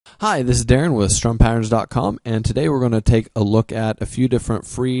Hi, this is Darren with strumpatterns.com, and today we're going to take a look at a few different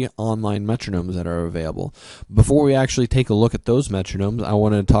free online metronomes that are available. Before we actually take a look at those metronomes, I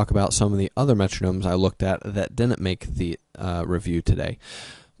wanted to talk about some of the other metronomes I looked at that didn't make the review today.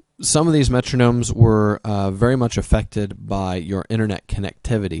 Some of these metronomes were very much affected by your internet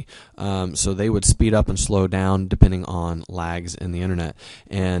connectivity, so they would speed up and slow down depending on lags in the internet,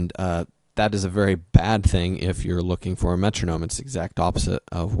 and that is a very bad thing if you're looking for a metronome. It's the exact opposite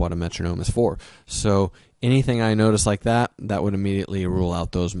of what a metronome is for. So anything I notice like that, that would immediately rule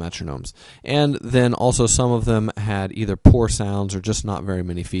out those metronomes. And then also some of them had either poor sounds or just not very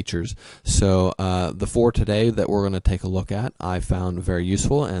many features. So the four today that we're going to take a look at, I found very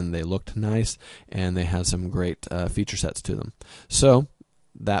useful, and they looked nice, and they had some great feature sets to them. So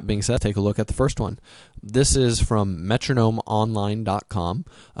that being said, take a look at the first one. This is from metronomeonline.com.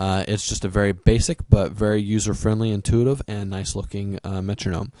 It's just a very basic but very user-friendly, intuitive, and nice-looking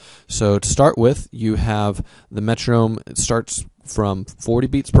metronome. So to start with, you have the metronome. It starts from 40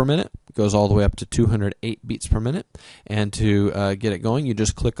 beats per minute, goes all the way up to 208 beats per minute. And to get it going, you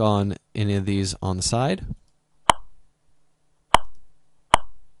just click on any of these on the side.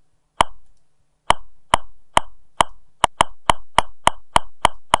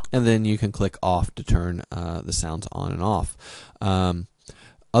 And then you can click off to turn the sounds on and off.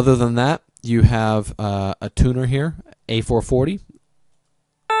 Other than that, you have a tuner here, A440.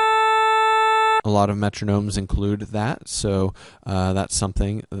 A lot of metronomes include that, so that's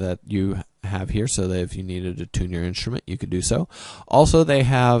something that you have here, so that if you needed to tune your instrument, you could do so. Also, they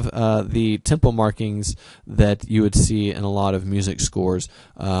have the tempo markings that you would see in a lot of music scores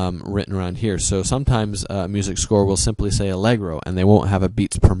written around here. So sometimes a music score will simply say allegro, and they won't have a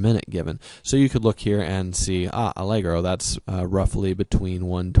beats per minute given. So you could look here and see, allegro, that's roughly between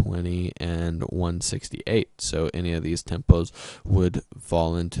 120 and 168. So any of these tempos would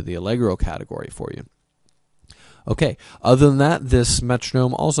fall into the allegro category for you. Okay, other than that, this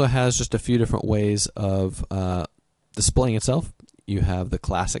metronome also has just a few different ways of displaying itself. You have the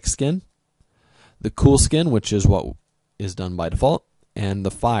classic skin, the cool skin, which is what is done by default, and the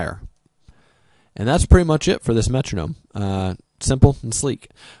fire. And that's pretty much it for this metronome. Simple and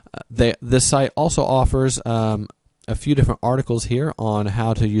sleek. This site also offers a few different articles here on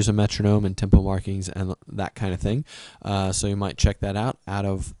how to use a metronome and tempo markings and that kind of thing. So you might check that out. Out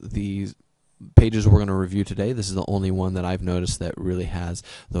of these pages we're going to review today, this is the only one that I've noticed that really has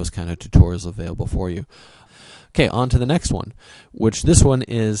those kind of tutorials available for you. Okay, on to the next one, which this one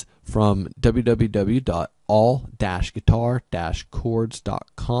is from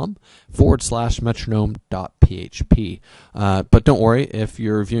www.all-guitars-chords.com/metronome.php. But don't worry, if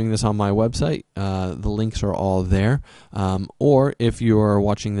you're viewing this on my website, the links are all there. Or if you are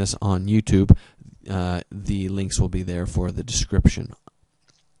watching this on YouTube, the links will be there for the description.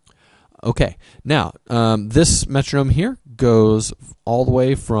 Okay, now this metronome here goes all the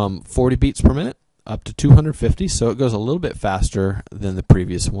way from 40 beats per minute up to 250, so it goes a little bit faster than the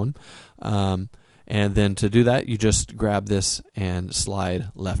previous one. And then to do that, you just grab this and slide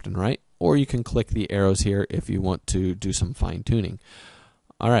left and right, or you can click the arrows here if you want to do some fine tuning.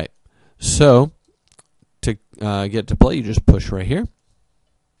 All right, so to get to play, you just push right here.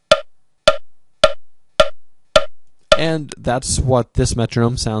 And that's what this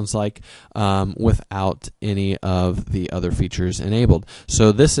metronome sounds like without any of the other features enabled.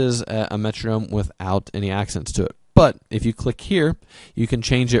 So this is a metronome without any accents to it. But if you click here, you can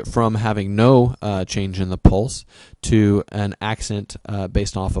change it from having no change in the pulse to an accent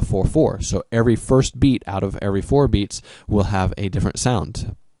based off of 4/4. So every first beat out of every 4 beats will have a different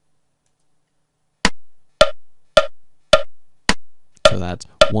sound. So that's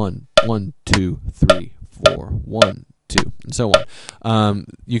 1, 1, 2, 3, 4, 1, 2, and so on.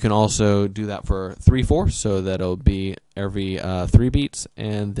 You can also do that for 3/4, so that'll be every 3 beats,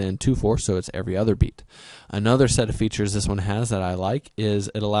 and then 2/4, so it's every other beat. Another set of features this one has that I like is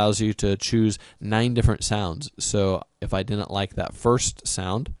it allows you to choose 9 different sounds. So if I didn't like that first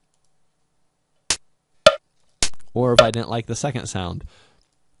sound, or if I didn't like the second sound,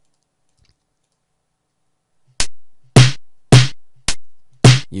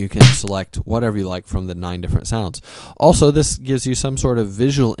 you can select whatever you like from the 9 different sounds. Also, this gives you some sort of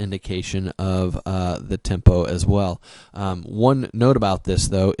visual indication of the tempo as well. One note about this,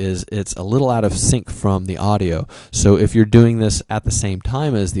 though, is it's a little out of sync from the audio. So if you're doing this at the same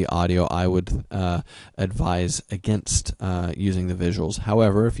time as the audio, I would advise against using the visuals.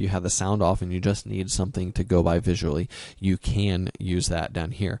 However, if you have the sound off and you just need something to go by visually, you can use that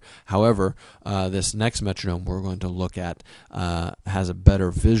down here. However, this next metronome we're going to look at has a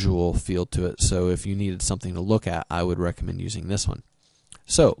better visual feel to it, so if you needed something to look at, I would recommend using this one.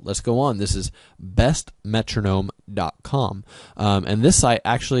 So let's go on. This is bestmetronome.com. And this site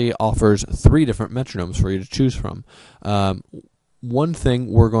actually offers 3 different metronomes for you to choose from. One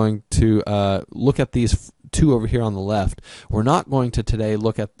thing, we're going to look at these 2 over here on the left. We're not going to today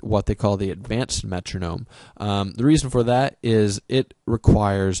look at what they call the advanced metronome. The reason for that is it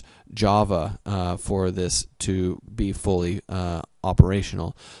requires Java for this to be fully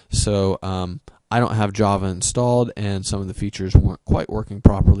operational. So I don't have Java installed, and some of the features weren't quite working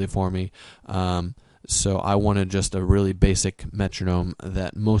properly for me. So I wanted just a really basic metronome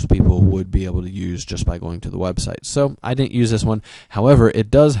that most people would be able to use just by going to the website. So I didn't use this one. However, it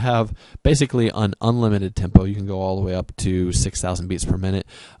does have basically an unlimited tempo. You can go all the way up to 6,000 beats per minute,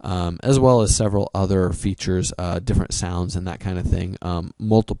 as well as several other features, different sounds and that kind of thing,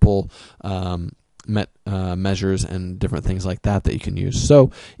 multiple measures and different things like that you can use.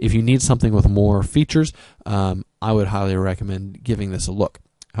 So if you need something with more features, I would highly recommend giving this a look.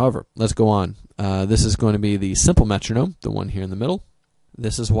 However, let's go on. This is going to be the simple metronome, the one here in the middle.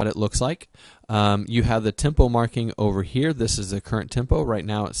 This is what it looks like. You have the tempo marking over here. This is the current tempo. Right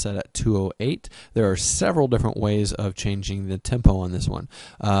now it's set at 208. There are several different ways of changing the tempo on this one.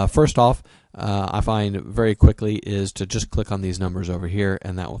 First off, I find very quickly is to just click on these numbers over here,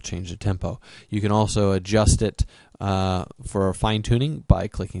 and that will change the tempo. You can also adjust it for fine-tuning by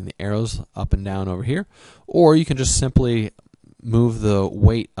clicking the arrows up and down over here, or you can just simply move the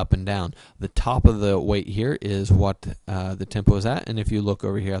weight up and down. The top of the weight here is what the tempo is at, and if you look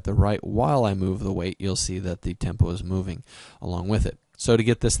over here at the right while I move the weight, you'll see that the tempo is moving along with it. So to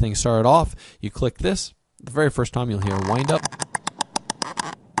get this thing started off, you click this. The very first time you'll hear wind up,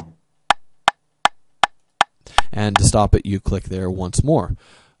 and to stop it you click there once more.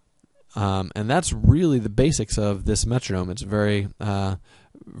 And that's really the basics of this metronome. It's very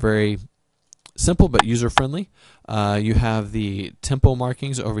simple but user-friendly. You have the tempo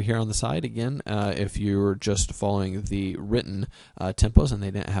markings over here on the side. Again, if you were just following the written tempos and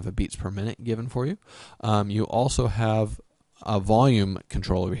they didn't have a beats per minute given for you. You also have a volume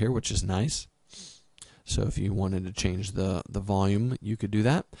control over here, which is nice. So if you wanted to change the volume, you could do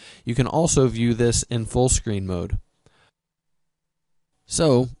that. You can also view this in full screen mode.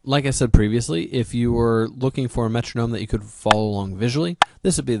 So, like I said previously, if you were looking for a metronome that you could follow along visually,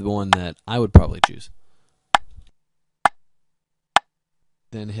 this would be the one that I would probably choose.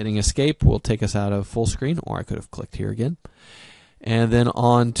 Then hitting escape will take us out of full screen, or I could have clicked here again. And then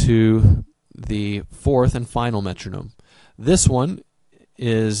on to the 4th and final metronome. This one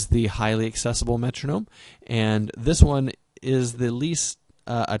is the highly accessible metronome, and this one is the least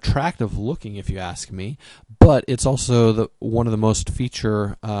attractive looking, if you ask me, but it's also one of the most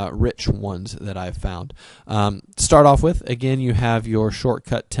feature rich ones that I've found. To start off with, again, you have your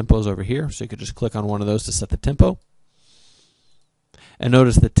shortcut tempos over here, so you could just click on one of those to set the tempo. And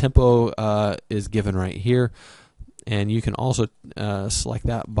notice the tempo is given right here, and you can also select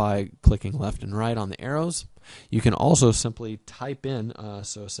that by clicking left and right on the arrows. You can also simply type in,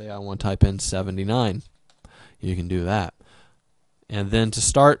 so say I want to type in 79. You can do that. And then to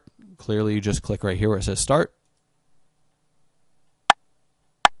start, clearly you just click right here where it says start.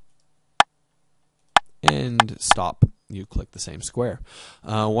 And stop. You click the same square.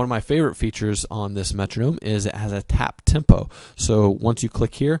 One of my favorite features on this metronome is it has a tap tempo. So once you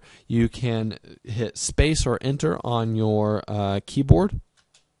click here, you can hit space or enter on your keyboard.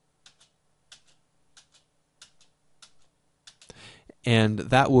 And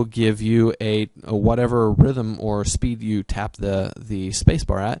that will give you a whatever rhythm or speed you tap the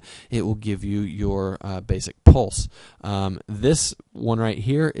spacebar at. It will give you your basic pulse. This one right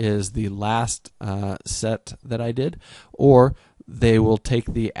here is the last set that I did, or they will take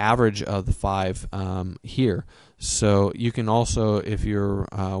the average of the 5 here. So you can also, if you're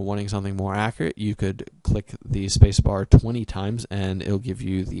wanting something more accurate, you could click the spacebar 20 times and it'll give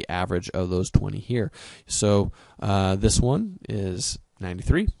you the average of those 20 here. So this one is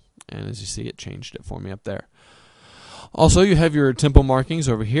 93, and as you see, it changed it for me up there. Also, you have your tempo markings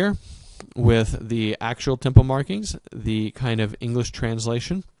over here with the actual tempo markings, the kind of English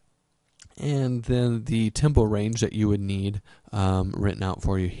translation, and then the tempo range that you would need written out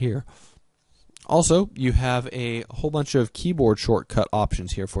for you here. Also, you have a whole bunch of keyboard shortcut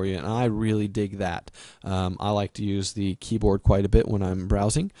options here for you, and I really dig that. I like to use the keyboard quite a bit when I'm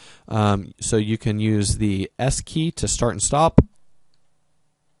browsing. So you can use the S key to start and stop.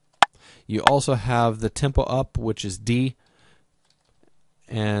 You also have the tempo up, which is D,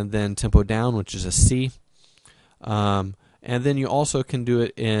 and then tempo down, which is a C. And then you also can do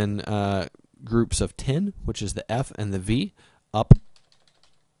it in groups of 10, which is the F and the V, up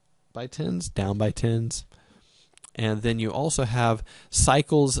by 10s, down by 10s, And then you also have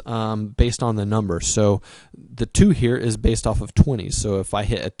cycles based on the number. So the 2 here is based off of 20s. So if I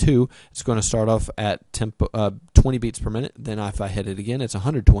hit a 2, it's going to start off at 20 beats per minute. Then if I hit it again, it's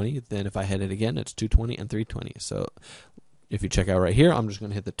 120. Then if I hit it again, it's 220 and 320. So if you check out right here, I'm just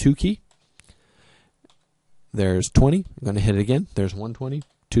going to hit the 2 key. There's 20. I'm going to hit it again. There's 120.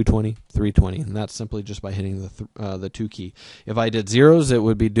 220, 320, and that's simply just by hitting the 2 key. If I did zeros, it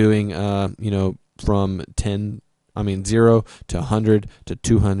would be doing from 0 to 100 to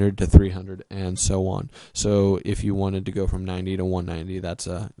 200 to 300 and so on. So if you wanted to go from 90 to 190, that's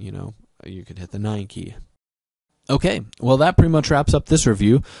you could hit the 9 key. Okay, well that pretty much wraps up this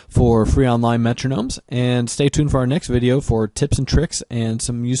review for free online metronomes, and stay tuned for our next video for tips and tricks and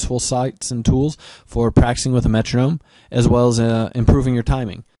some useful sites and tools for practicing with a metronome, as well as improving your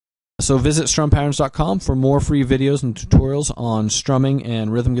timing. So visit strumpatterns.com for more free videos and tutorials on strumming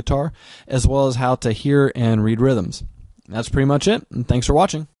and rhythm guitar, as well as how to hear and read rhythms. That's pretty much it, and thanks for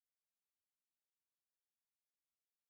watching.